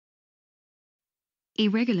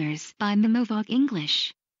Irregulars by Memovoc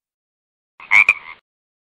English.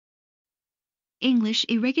 English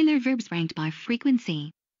irregular verbs ranked by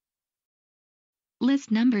frequency. List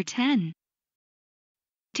number 10.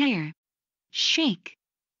 Tear, shake,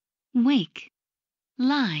 wake,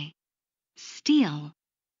 lie, steal,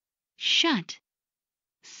 shut,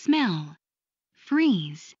 smell,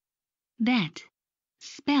 freeze, bet,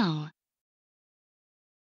 spell.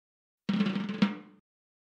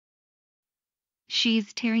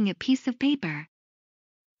 She's tearing a piece of paper.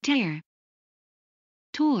 Tear,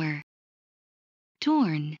 tore,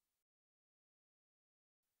 torn.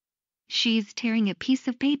 She's tearing a piece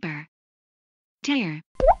of paper. Tear,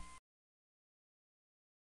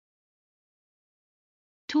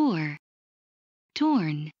 tore,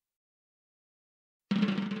 torn.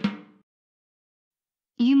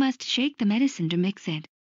 You must shake the medicine to mix it.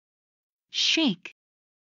 Shake,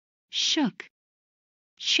 shook,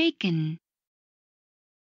 shaken.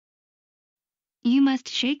 You must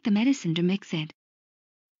shake the medicine to mix it.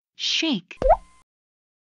 Shake,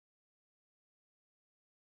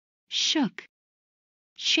 shook,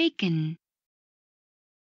 shaken.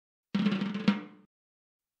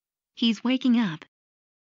 He's waking up.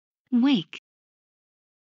 Wake,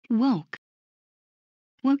 woke,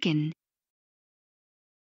 woken.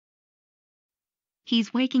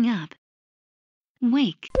 He's waking up.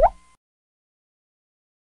 Wake,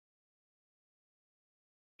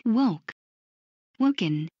 woke,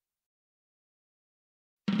 woken.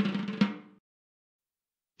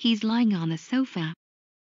 He's lying on the sofa.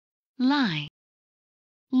 Lie,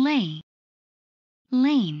 lay,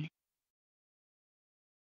 lain.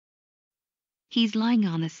 He's lying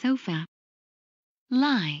on the sofa.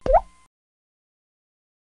 Lie,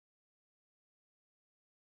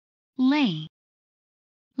 lay,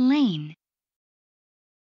 lain.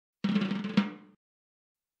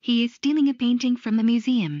 He is stealing a painting from a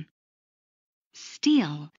museum.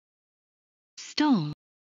 Steal, stole,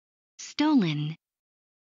 stolen.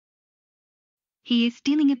 He is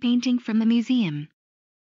stealing a painting from a museum.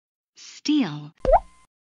 Steal,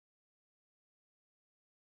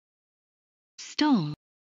 stole,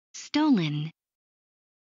 stolen.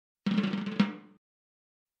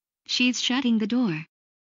 She's shutting the door.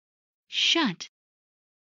 Shut,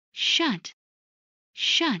 shut,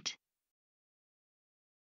 shut.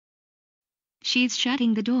 She's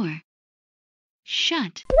shutting the door.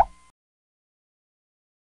 Shut,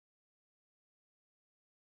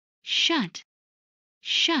 shut,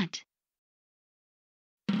 shut.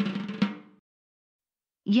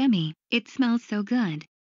 Yummy, it smells so good.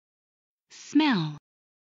 Smell,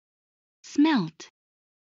 smelt,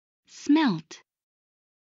 smelt.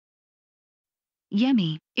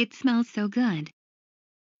 Yummy, it smells so good.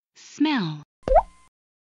 Smell,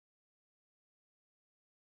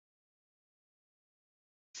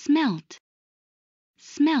 smelt,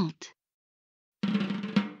 smelt.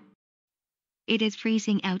 It is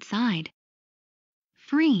freezing outside.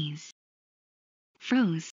 Freeze,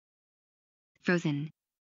 froze, frozen.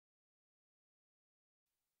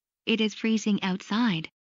 It is freezing outside.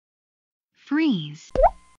 Freeze,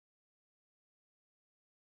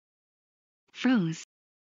 froze,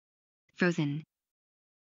 frozen.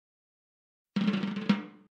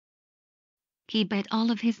 He bet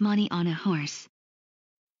all of his money on a horse.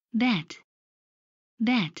 Bet,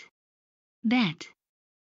 bet, bet.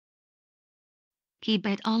 He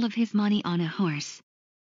bet all of his money on a horse.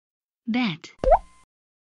 Bet,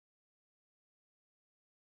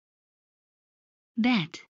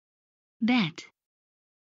 bet, bet.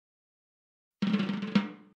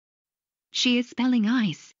 She is spelling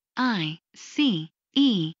ice.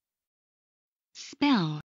 I-C-E.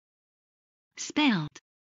 Spell, spelled,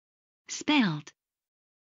 spelled.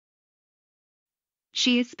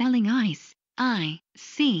 She is spelling ice.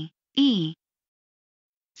 I-C-E.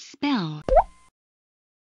 Spell,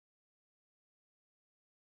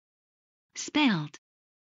 spelled,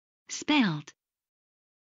 spelled.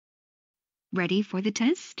 Ready for the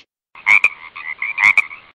test?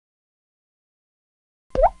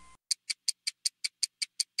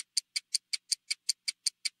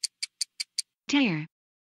 Tear,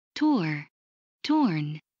 tore,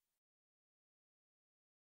 torn.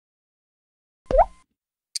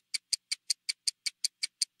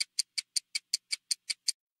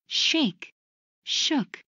 Shake,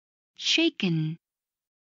 shook, shaken.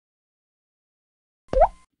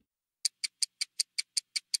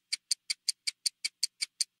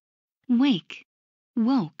 Wake,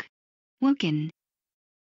 woke, woken.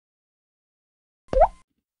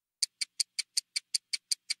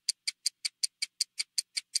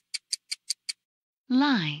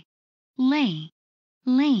 Lie, lay,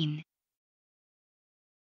 lain.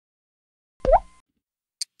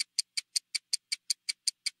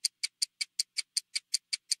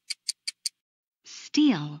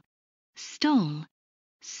 steal, stole,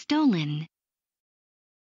 stolen.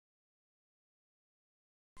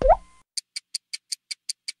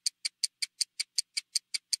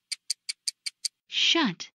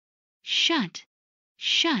 Shut, shut,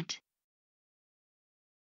 shut.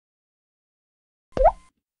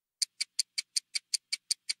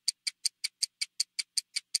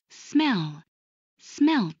 Smell,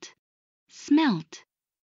 smelt, smelt.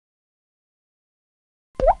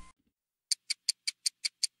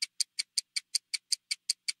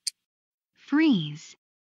 Freeze,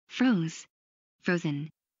 froze, frozen.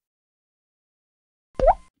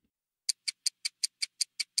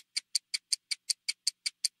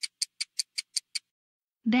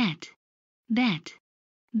 Bet, bet,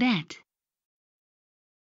 bet.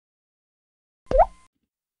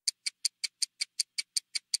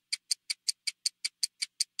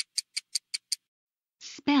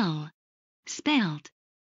 Spell, spelled,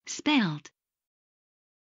 spelled.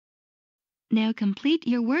 Now complete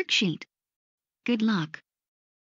your worksheet. Good luck.